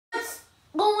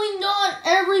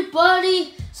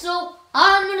everybody? So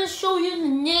I'm going to show you the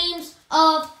names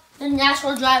of the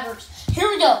NASCAR drivers. Here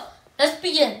we go. Let's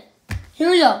begin. Here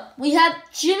we go. We have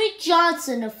Jimmy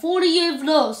Johnson, a 40-year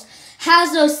Lowe's,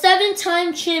 has a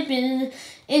 7-time champion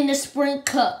in the Sprint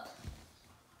Cup.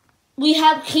 We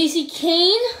have Casey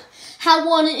Kane, had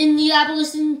won in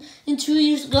Indianapolis in 2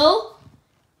 years ago.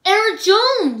 Eric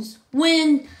Jones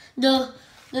win the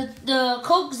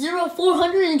Coke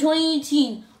 0400 in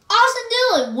 2018. Austin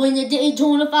Dillon win the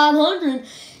Daytona 500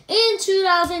 in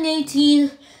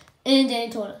 2018 in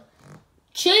Daytona.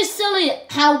 Chase Elliott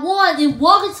had won in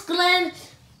Watkins Glen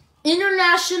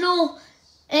International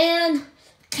and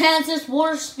Kansas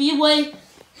Motor Speedway.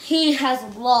 He has a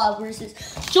lot of races.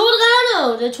 Joe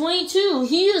Logano, the 22,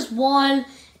 he has won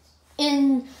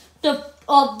in the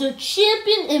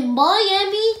champion in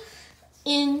Miami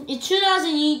in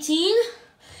 2018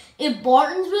 in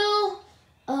Bartonville.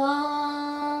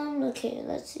 Okay,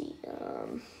 let's see.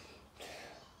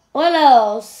 What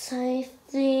else? I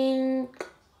think.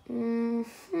 I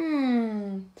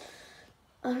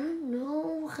don't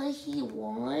know how he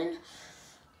won.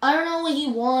 I don't know what he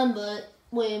won, but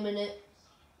wait a minute.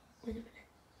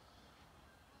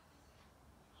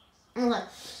 Okay,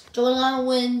 Jordan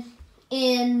win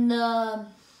in.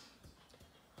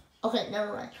 Okay,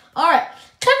 never mind. All right,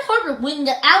 Kevin Harvick win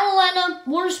the Atlanta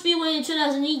Motor Speedway in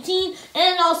 2018,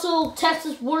 and also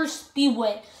Texas Motor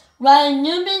Speedway. Ryan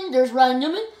Newman, there's Ryan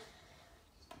Newman.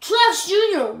 Travis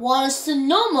Jr. won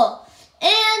Sonoma,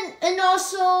 and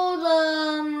also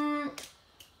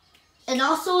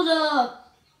the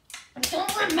I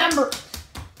don't remember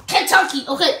Kentucky.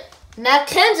 Okay, now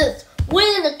Kansas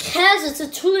winning the Kansas in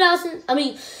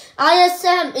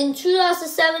ISM in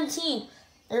 2017.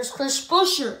 There's Chris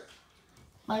Buescher,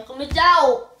 Michael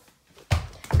McDowell,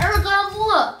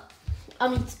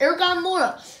 Eric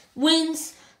Mora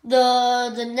wins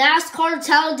the NASCAR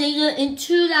Talladega in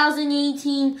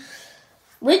 2018.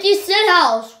 Ricky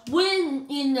Stenhouse win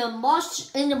in the Monster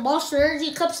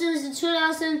Energy Cup Series in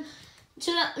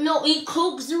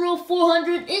Coke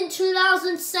 0400 in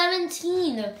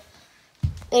 2017.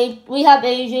 We have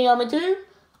AJ Allmendinger.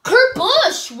 Kurt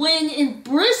Busch win in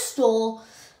Bristol.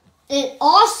 And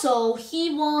also,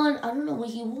 he won, I don't know what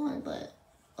he won, but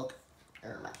okay,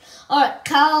 never mind. All right,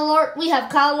 we have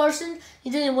Kyle Larson.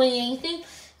 He didn't win anything.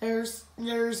 There's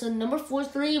a number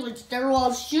 43, which is Darrell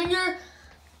Wallace Jr.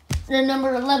 The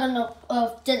number 11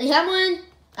 of Denny Hamlin,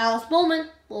 Alex Bowman,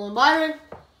 William Byron,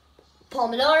 Paul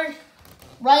Menard,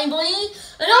 Ryan Blaney,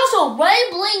 and also Ryan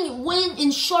Blaney win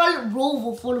in Charlotte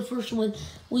Roval for the first one.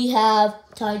 We have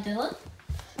Ty Dillon,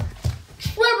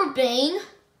 Trevor Bayne,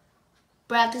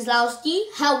 Brad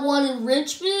Keselowski had won in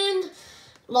Richmond,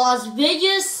 Las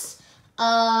Vegas.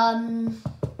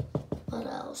 What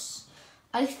else?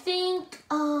 I think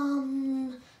I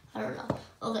don't know.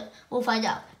 Okay, we'll find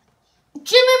out.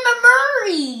 Jimmy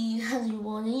McMurray hasn't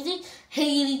won anything.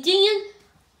 Haley Dean,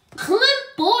 Clint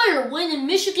Boyer win in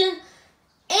Michigan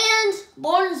and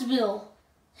Barnesville.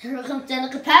 Here comes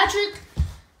Danica Patrick,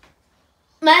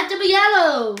 Matt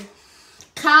DiBiase,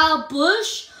 Kyle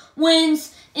Busch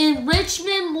wins in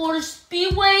Richmond Motor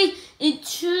Speedway in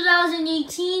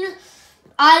 2018,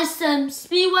 ISM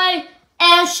Speedway,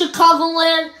 and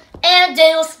Chicagoland, and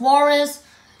Daniel Suarez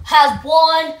has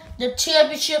won the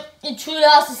championship in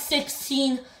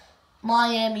 2016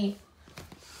 Miami.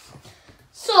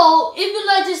 So, if you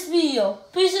like this video,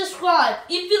 please subscribe.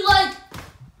 If you like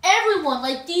everyone,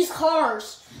 like these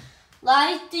cars,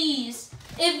 like these,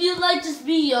 if you like this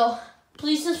video,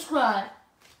 please subscribe.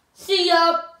 See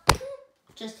ya.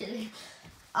 Just kidding.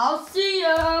 I'll see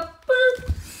ya.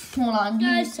 Hold on,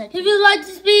 guys. If you like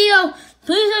this video,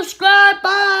 please subscribe.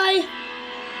 Bye.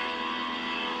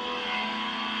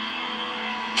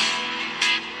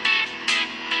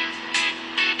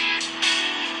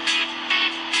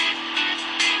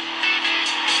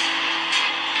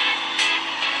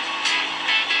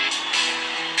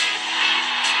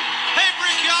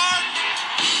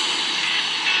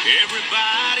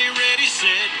 Everybody ready,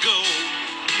 set, go.